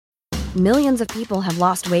Millions of people have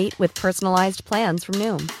lost weight with personalized plans from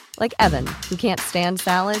Noom. Like Evan, who can't stand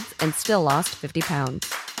salads and still lost 50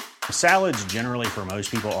 pounds. Salads generally for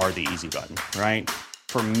most people are the easy button, right?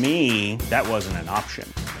 For me, that wasn't an option.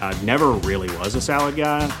 I never really was a salad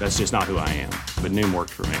guy. That's just not who I am. But Noom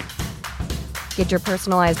worked for me. Get your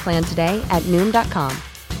personalized plan today at Noom.com.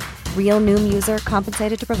 Real Noom user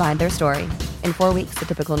compensated to provide their story. In 4 weeks, the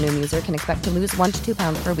typical Noom user can expect to lose 1 to 2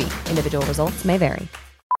 pounds per week. Individual results may vary.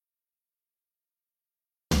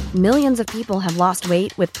 Millions of people have lost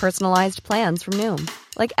weight with personalized plans from Noom.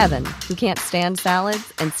 Like Evan, who can't stand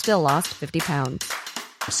salads and still lost 50 pounds.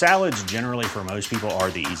 Salads generally for most people are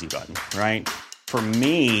the easy button, right? For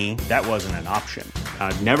me, that wasn't an option.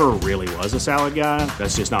 I never really was a salad guy.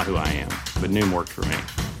 That's just not who I am. But Noom worked for me.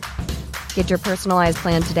 Get your personalized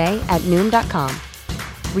plan today at Noom.com.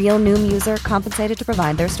 Real Noom user compensated to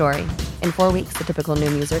provide their story. In 4 weeks, the typical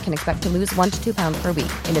Noom user can expect to lose 1 to 2 pounds per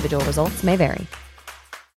week. Individual results may vary.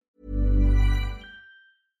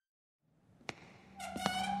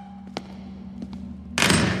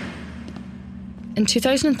 In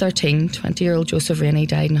 2013, 20-year-old Joseph Rainey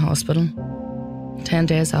died in hospital, 10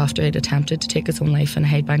 days after he'd attempted to take his own life in a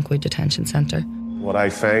Hydebankwood detention centre. What I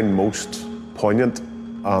find most poignant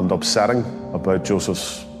and upsetting about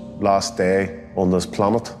Joseph's last day on this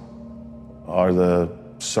planet are the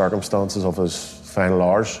circumstances of his final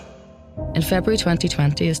hours. In February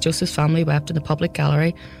 2020, as Joseph's family wept in the public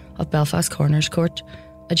gallery of Belfast Coroner's Court,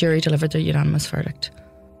 a jury delivered their unanimous verdict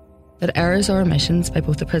that errors or omissions by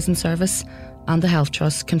both the prison service and the Health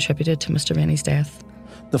Trust contributed to Mr Rainey's death.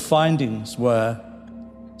 The findings were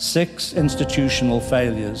 6 institutional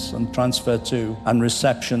failures on transfer to and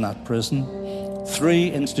reception at prison,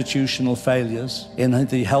 3 institutional failures in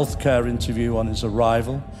the healthcare interview on his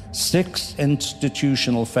arrival, 6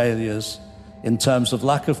 institutional failures in terms of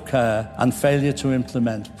lack of care and failure to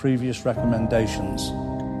implement previous recommendations.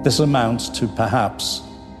 This amounts to perhaps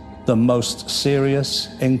the most serious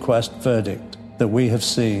inquest verdict that we have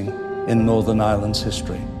seen in Northern Ireland's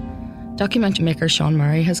history. Documentary maker Sean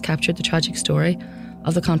Murray has captured the tragic story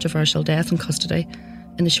of the controversial death in custody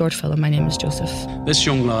in the short film My Name is Joseph. This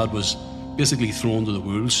young lad was basically thrown to the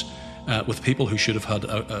wolves with people who should have had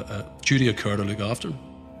a duty of care to look after him.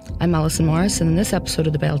 I'm Alison Morris, and in this episode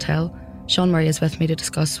of The Bell Tell, Sean Murray is with me to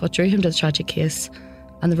discuss what drew him to the tragic case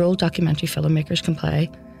and the role documentary filmmakers can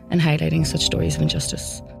play in highlighting such stories of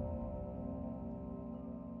injustice.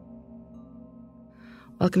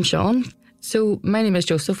 Welcome, Sean. So, My Name is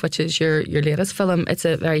Joseph, which is your latest film. It's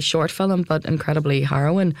a very short film, but incredibly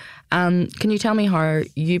harrowing. Can you tell me how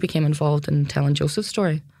you became involved in telling Joseph's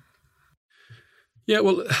story? Yeah,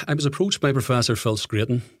 well, I was approached by Professor Phil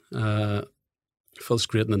Scraton. Phil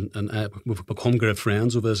Scraton and we've become great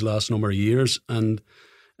friends over this last number of years. And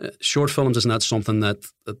short films is not something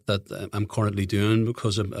that I'm currently doing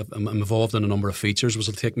because I'm involved in a number of features, which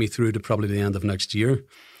will take me through to probably the end of next year.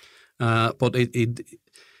 But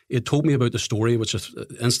it told me about the story, which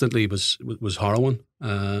instantly was harrowing.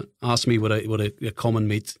 Asked me would I come and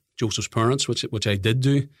meet Joseph's parents, which I did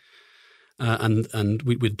do, and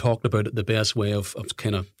we'd talked about the best way of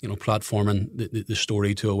kind of platforming the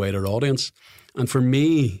story to a wider audience. And for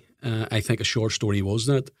me, I think a short story was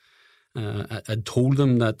that. I'd told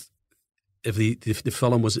them that if the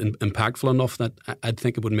film was impactful enough, that I'd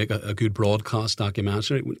think it would make a good broadcast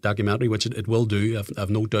documentary, which it will do. I've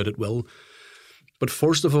no doubt it will. But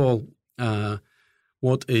first of all,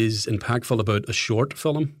 what is impactful about a short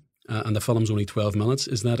film, and the film's only 12 minutes,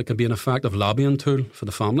 is that it can be an effective lobbying tool for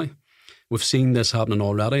the family. We've seen this happening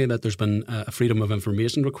already, that there's been a freedom of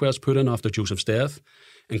information request put in after Joseph's death,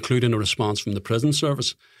 including a response from the prison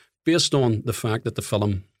service, based on the fact that the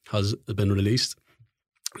film has been released.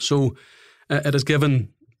 So it has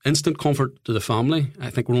given instant comfort to the family.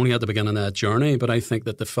 I think we're only at the beginning of that journey, but I think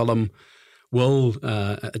that the film will,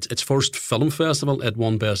 its first film festival, it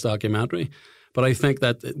won Best Documentary. But I think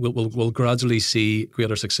that we'll gradually see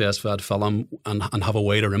greater success for that film and have a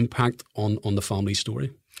wider impact on the family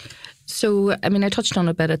story. So, I mean, I touched on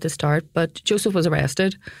it a bit at the start, but Joseph was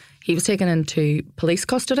arrested. He was taken into police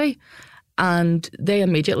custody, and they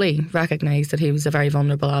immediately recognised that he was a very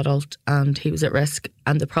vulnerable adult and he was at risk.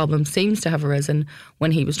 And the problem seems to have arisen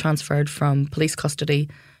when he was transferred from police custody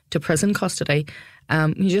to prison custody.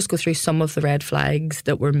 You just go through some of the red flags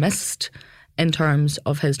that were missed in terms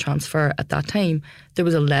of his transfer at that time. There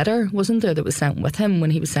was a letter, wasn't there, that was sent with him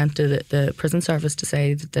when he was sent to the prison service to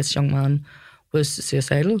say that this young man was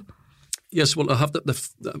suicidal? Yes, well, I have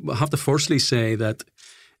to firstly say that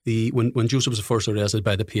when Joseph was first arrested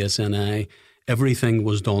by the PSNI, everything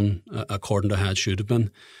was done according to how it should have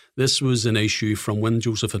been. This was an issue from when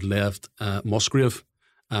Joseph had left Musgrave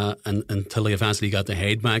and until he eventually got the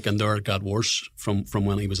Hydebank, and there it got worse from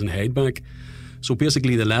when he was in Hydebank. So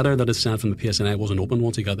basically the letter that is sent from the PSNI wasn't open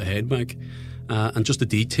once he got the Hydebank. And just the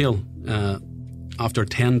detail, after a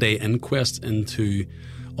 10-day inquest into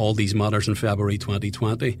all these matters in February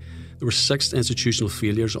 2020, there were 6 institutional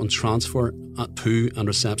failures on transfer to and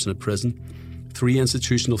reception at prison, 3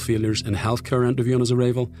 institutional failures in healthcare interview on his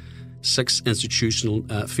arrival, 6 institutional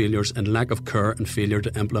failures in lack of care and failure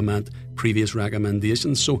to implement previous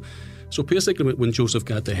recommendations. So basically when Joseph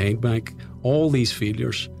got the Hydebank, all these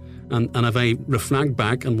failures, and if I reflect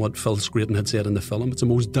back on what Phil Scraton had said in the film, it's the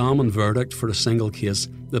most damning verdict for a single case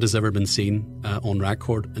that has ever been seen on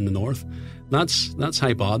record in the North. That's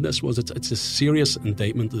how bad this was. It's a serious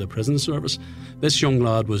indictment to the prison service. This young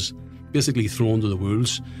lad was basically thrown to the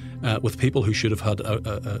wolves with people who should have had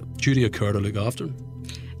a duty of care to look after him.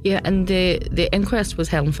 Yeah, and the inquest was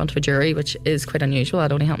held in front of a jury, which is quite unusual.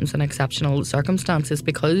 That only happens in exceptional circumstances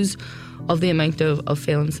because of the amount of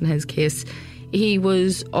failings in his case. He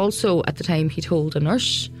was also, at the time, he told a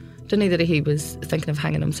nurse, didn't he, that he was thinking of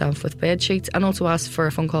hanging himself with bed sheets, and also asked for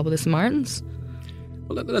a phone call with the Samaritans.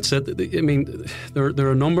 Well, that's it. I mean, there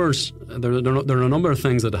are numbers. There are a number of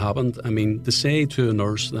things that happened. I mean, to say to a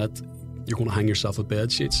nurse that you're going to hang yourself with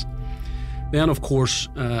bed sheets. Then, of course,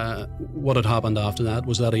 what had happened after that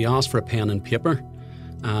was that he asked for a pen and paper.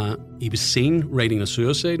 He was seen writing a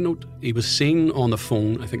suicide note. He was seen on the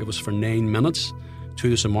phone, I think it was for 9 minutes, to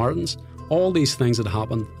the Samaritans. All these things had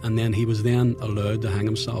happened, and then he was then allowed to hang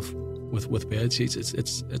himself with bed sheets.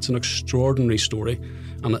 It's an extraordinary story,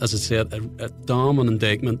 and as I said, a damning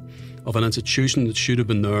indictment of an institution that should have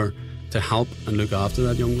been there to help and look after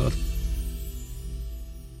that young lad.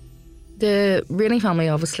 The Rainey family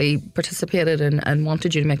obviously participated and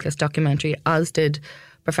wanted you to make this documentary, as did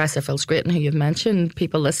Professor Phil Scraton, who you've mentioned.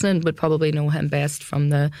 People listening would probably know him best from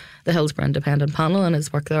the Hillsborough Independent panel and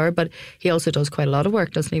his work there, but he also does quite a lot of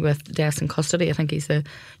work, doesn't he, with deaths in custody. I think he's the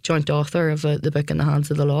joint author of the book In the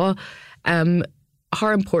Hands of the Law.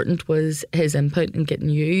 How important was his input in getting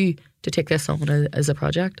you to take this on as a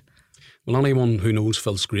project? Well, anyone who knows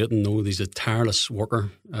Phil Scraton knows he's a tireless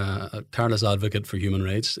worker, a tireless advocate for human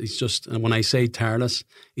rights. He's just, and when I say tireless,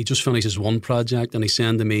 he just finishes one project and he's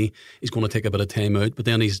saying to me he's going to take a bit of time out, but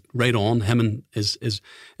then he's right on. Him and his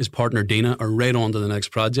partner Dina are right on to the next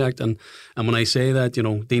project. And when I say that, you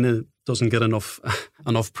know, Dina doesn't get enough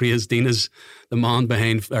praise. Dina's the man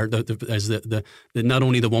behind, or the not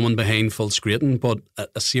only the woman behind Phil Scraton, but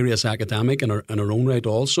a serious academic in her own right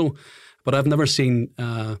also. But I've never seen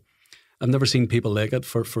people like it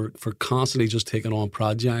for constantly just taking on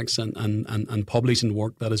projects and publishing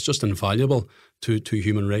work that is just invaluable to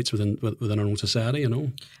human rights within our own society, you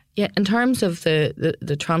know. Yeah, in terms of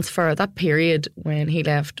the transfer, that period when he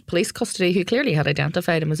left police custody, who clearly had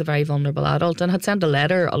identified him as a very vulnerable adult and had sent a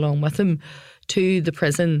letter along with him to the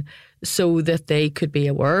prison so that they could be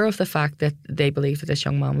aware of the fact that they believed that this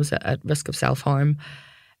young man was at risk of self-harm,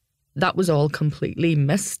 that was all completely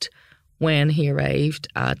missed when he arrived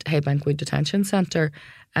at Hydebank Wood Detention Centre.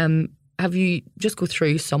 Have you just go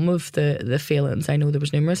through some of the failings? I know there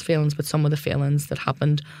was numerous failings, but some of the failings that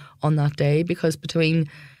happened on that day, because between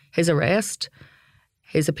his arrest,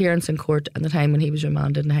 his appearance in court, and the time when he was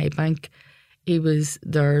remanded in Hydebank, he was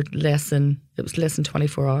there less than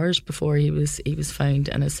 24 hours before he was found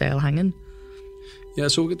in a cell hanging. Yeah,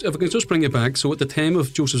 so if I can just bring it back. So at the time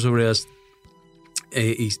of Joseph's arrest,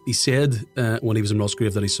 he said when he was in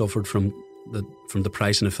Musgrave that he suffered from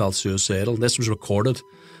depression and felt suicidal. This was recorded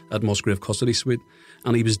at Musgrave Custody Suite,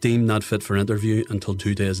 and he was deemed not fit for interview until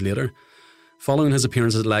 2 days later. Following his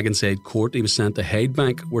appearance at Laginside Court, he was sent to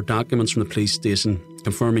Hydebank, where documents from the police station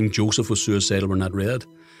confirming Joseph was suicidal were not read.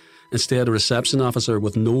 Instead, a reception officer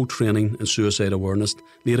with no training in suicide awareness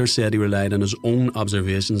later said he relied on his own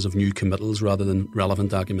observations of new committals rather than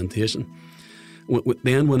relevant documentation.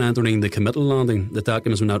 Then, when entering the committal landing, the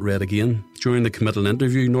documents were not read again during the committal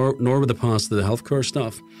interview, nor were they passed to the healthcare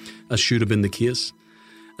staff, as should have been the case.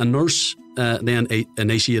 A nurse then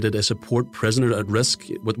initiated a support prisoner at risk,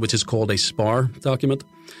 which is called a SPAR document,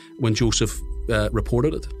 when Joseph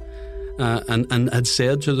reported it, and had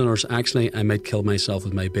said to the nurse, actually, I might kill myself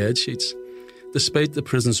with my bed sheets. Despite the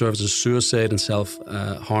prison service's suicide and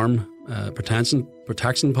self-harm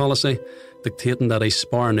protection policy, dictating that a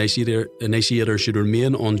SPAR initiator should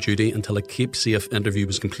remain on duty until a keep-safe interview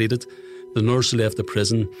was completed, the nurse left the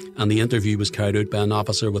prison and the interview was carried out by an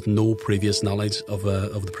officer with no previous knowledge of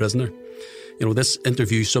the prisoner. You know, this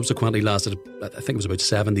interview subsequently lasted, I think it was about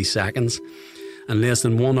 70 seconds, and less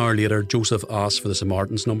than 1 hour later, Joseph asked for the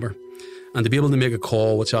Samaritans number. And to be able to make a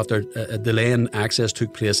call, which after a delay in access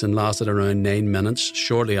took place and lasted around 9 minutes,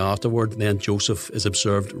 shortly afterward, then Joseph is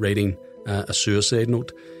observed writing a suicide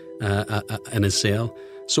note in his cell.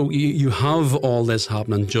 So you have all this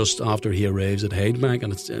happening just after he arrives at Hydebank,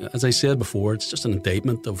 and it's, as I said before, it's just an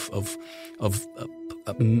indictment of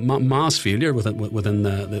mass failure within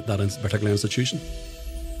that particular institution.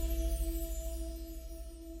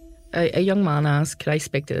 A young man asks, could I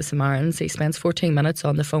speak to the Samaritans? He spends 14 minutes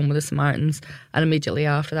on the phone with the Samaritans, and immediately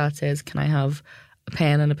after that says, can I have a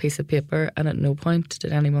pen and a piece of paper? And at no point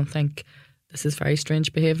did anyone think, this is very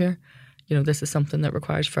strange behaviour. You know, this is something that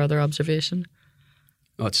requires further observation.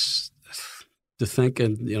 Oh, it's to think,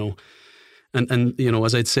 and you know,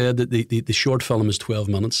 as I'd said, the short film is 12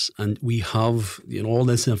 minutes, and we have, you know, all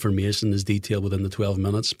this information is detailed within the 12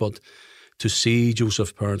 minutes, but to see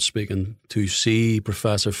Joseph Parent speaking, to see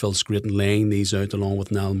Professor Phil Scraton laying these out along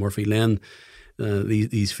with Niall Murphy, laying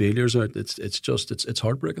these failures out, it's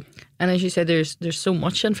heartbreaking. And as you said, there's so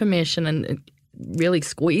much information and really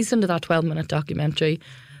squeezed into that 12-minute documentary,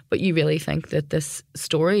 but you really think that this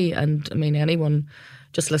story, and I mean anyone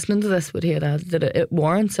just listening to this would hear that it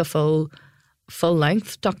warrants a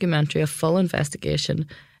full-length documentary, a full investigation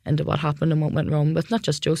into what happened and what went wrong with not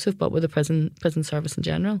just Joseph but with the prison service in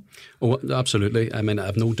general. Oh, absolutely. I mean, I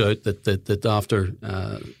have no doubt that after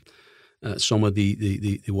some of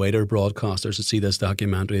the wider broadcasters that see this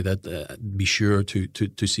documentary, that be sure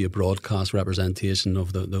to see a broadcast representation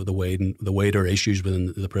of the wider issues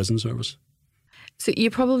within the prison service. So you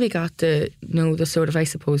probably got to know the sort of, I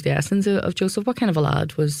suppose, the essence of Joseph. What kind of a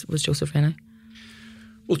lad was Joseph Rennie?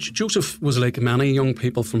 Well, Joseph was like many young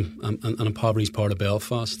people from an impoverished part of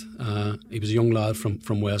Belfast. He was a young lad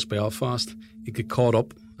from West Belfast. He got caught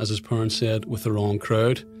up, as his parents said, with the wrong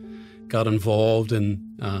crowd. Got involved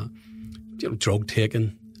in drug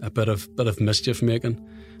taking, a bit of mischief making,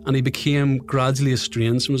 and he became gradually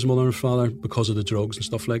estranged from his mother and father because of the drugs and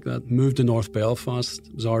stuff like that. Moved to North Belfast,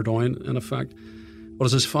 it was Ardoyne in effect. But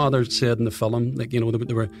as his father said in the film, like, you know,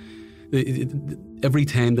 they were every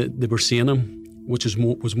time that they were seeing him, which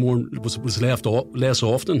was less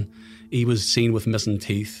often, he was seen with missing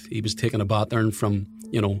teeth. He was taking a battering from,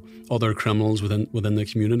 you know, other criminals within the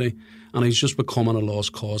community, and he's just becoming a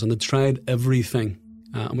lost cause. And they tried everything,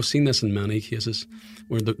 and we've seen this in many cases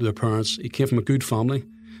where their parents. He came from a good family.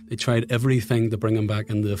 They tried everything to bring him back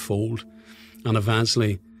into the fold, and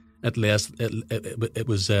eventually, it led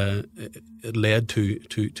to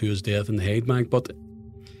his death in the Hydebank. But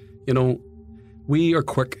you know, we are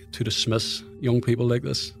quick to dismiss young people like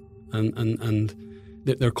this, and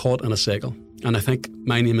they're caught in a cycle. And I think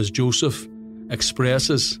My Name is Joseph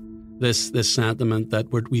expresses this sentiment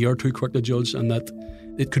that we are too quick to judge, and that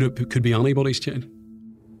it could be anybody's child.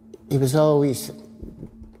 He was always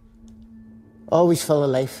full of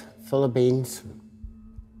life, full of beans,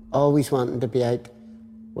 always wanting to be out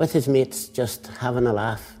with his mates, just having a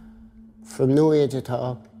laugh, from no age at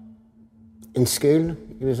all. In school,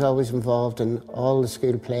 he was always involved in all the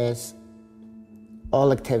school plays,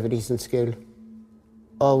 all activities in school,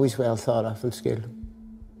 always well thought of in school.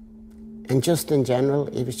 And just in general,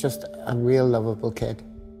 he was just a real lovable kid.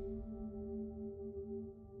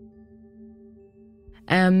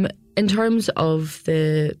 In terms of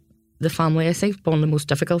the family, I think one of the most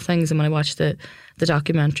difficult things, and when I watched the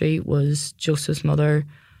documentary, was Joseph's mother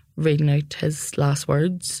reading out his last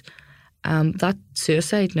words. That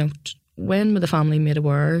suicide note, when were the family made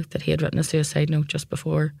aware that he had written a suicide note just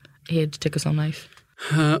before he had to take his own life?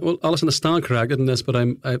 Well, Alison, I stand corrected in this, but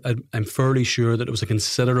I'm fairly sure that it was a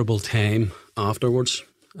considerable time afterwards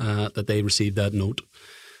that they received that note,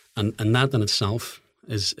 and that in itself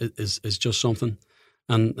is just something.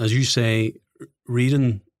 And as you say,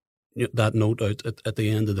 reading that note out at the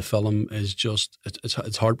end of the film is just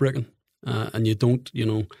it's heartbreaking, and you don't, you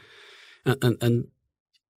know, and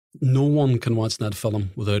no one can watch that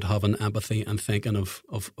film without having empathy and thinking of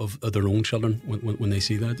their own children when they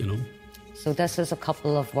see that, you know. So this is a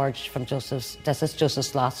couple of words from Joseph's. This is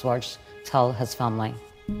Joseph's last words to his family.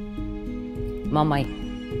 Mummy,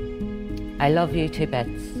 I love you to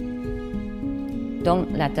bits.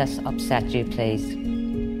 Don't let this upset you, please.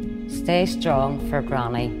 Stay strong for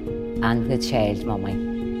Granny and the child, Mummy.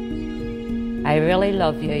 I really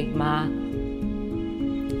love you, Ma.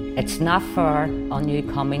 It's not fair on you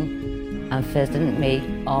coming and visiting me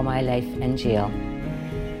all my life in jail.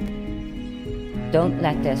 Don't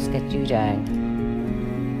let this get you down.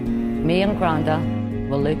 Me and Granda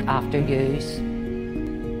will look after yous.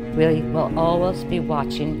 We will always be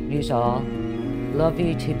watching yous all. Love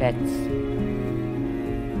you to bits.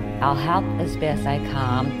 I'll help as best I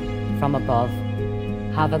can from above.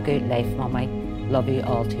 Have a good life, Mummy. Love you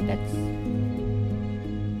all to bits.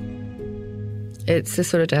 it's the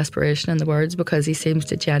sort of desperation in the words, because he seems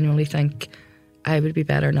to genuinely think I would be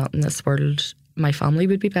better not in this world. My family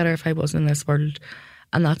would be better if I wasn't in this world.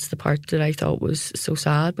 And that's the part that I thought was so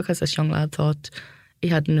sad, because this young lad thought he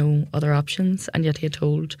had no other options, and yet he had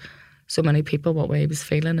told so many people what way he was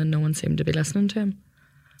feeling, and no one seemed to be listening to him.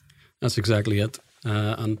 That's exactly it.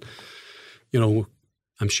 And, you know,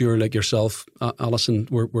 I'm sure, like yourself, Alison,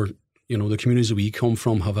 we're you know, the communities that we come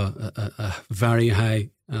from have a very high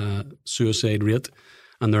suicide rate.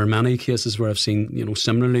 And there are many cases where I've seen, you know,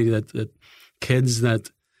 similarly that kids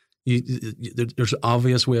that there's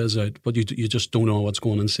obvious ways out, but you just don't know what's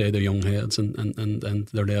going inside their young heads, and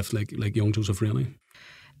they're left like young Joseph Rainey.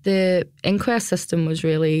 The inquest system was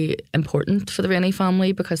really important for the Rainey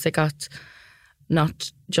family, because they got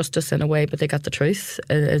not justice in a way, but they got the truth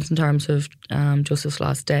in terms of Joseph's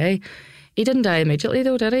last day. He didn't die immediately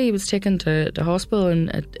though, did he? He was taken to hospital, and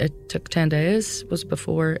it took 10 days was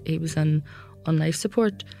before he was on life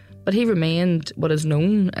support. But he remained what is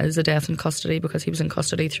known as a death in custody, because he was in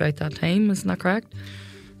custody throughout that time. Isn't that correct?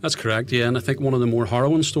 That's correct, yeah. And I think one of the more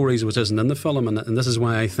harrowing stories, which isn't in the film, and this is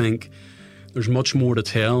why I think there's much more to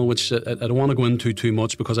tell, which I don't want to go into too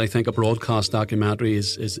much, because I think a broadcast documentary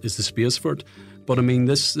is the space for it. But I mean,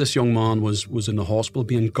 this young man was in the hospital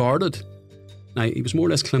being guarded. Now, he was more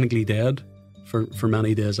or less clinically dead for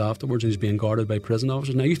many days afterwards, and he was being guarded by prison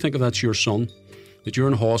officers. Now, you think if that's your son, that you're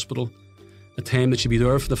in hospital, a time that you'd be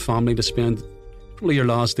there for the family to spend probably your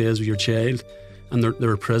last days with your child, and there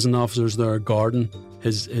are prison officers there guarding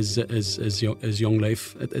his young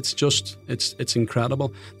life. It's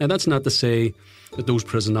incredible. Now, that's not to say that those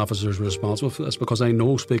prison officers were responsible for this, because I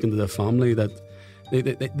know, speaking to the family, that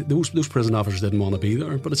those prison officers didn't want to be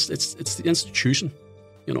there. But it's the institution,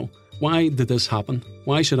 you know. Why did this happen?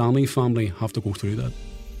 Why should any family have to go through that?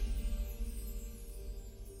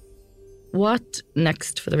 What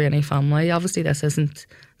next for the Rainey family? Obviously, this isn't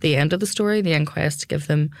the end of the story. The inquest to give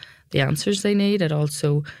them the answers they need. It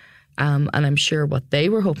also, and I'm sure what they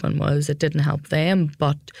were hoping was it didn't help them,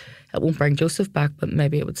 but it won't bring Joseph back, but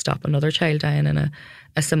maybe it would stop another child dying in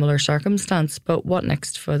a similar circumstance. But what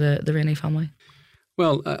next for the Rainey family?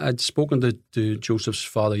 Well, I'd spoken to Joseph's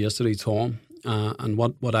father yesterday, Tom, and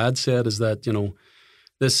what I'd said is that, you know,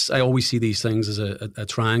 I always see these things as a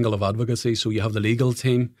triangle of advocacy. So you have the legal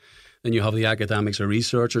team, then you have the academics or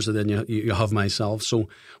researchers, and then you have myself. So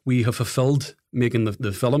we have fulfilled making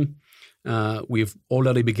the film. We've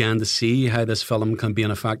already began to see how this film can be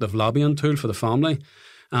an effective lobbying tool for the family.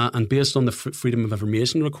 And based on the Freedom of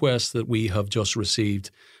Information request that we have just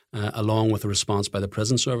received, along with a response by the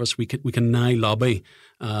prison service, we can now lobby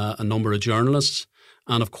a number of journalists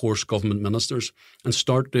and, of course, government ministers, and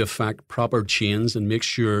start to effect proper change and make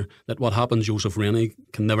sure that what happened to Joseph Rainey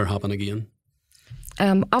can never happen again.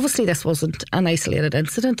 Obviously, this wasn't an isolated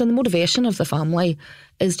incident, and the motivation of the family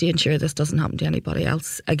is to ensure this doesn't happen to anybody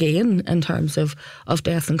else again in terms of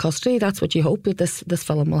death in custody. That's what you hope that this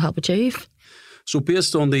film will help achieve. So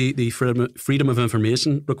based on the Freedom of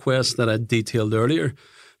Information request that I detailed earlier,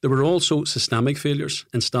 there were also systemic failures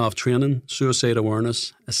in staff training, suicide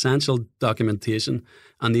awareness, essential documentation,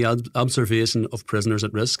 and the observation of prisoners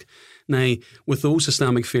at risk. Now, with those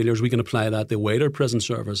systemic failures, we can apply that to wider prison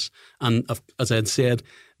service. And as I had said,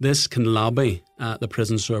 this can lobby the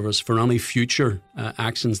prison service for any future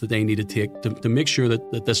actions that they need to take to make sure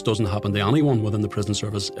that this doesn't happen to anyone within the prison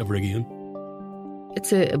service ever again.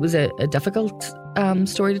 It was a difficult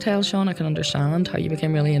story to tell, Sean. I can understand how you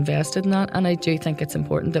became really invested in that, and I do think it's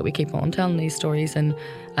important that we keep on telling these stories. And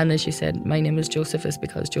as you said, my name is Joseph is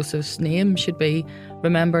because Joseph's name should be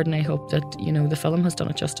remembered, and I hope that, you know, the film has done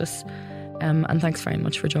it justice. And thanks very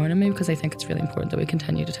much for joining me, because I think it's really important that we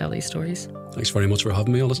continue to tell these stories. Thanks very much for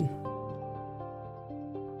having me, Alison.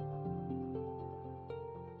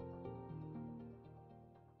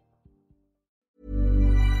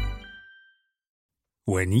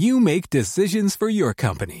 When you make decisions for your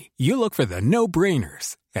company, you look for the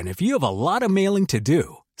no-brainers. And if you have a lot of mailing to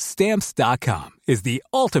do, Stamps.com is the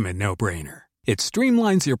ultimate no-brainer. It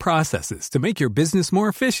streamlines your processes to make your business more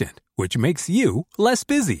efficient, which makes you less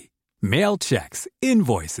busy. Mail checks,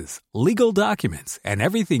 invoices, legal documents, and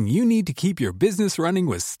everything you need to keep your business running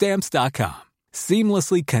with Stamps.com.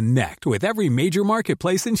 Seamlessly connect with every major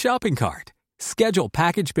marketplace and shopping cart. Schedule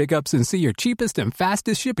package pickups and see your cheapest and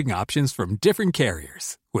fastest shipping options from different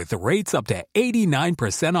carriers, with rates up to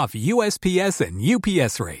 89% off USPS and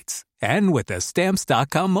UPS rates. And with the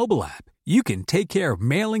Stamps.com mobile app, you can take care of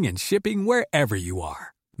mailing and shipping wherever you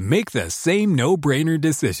are. Make the same no-brainer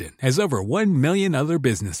decision as over 1 million other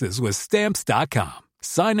businesses with Stamps.com.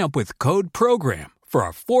 Sign up with code PROGRAM for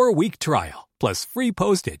a 4-week trial, plus free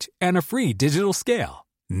postage and a free digital scale.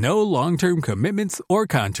 No long-term commitments or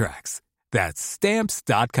contracts. That's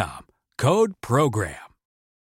Stamps.com. Code PROGRAM.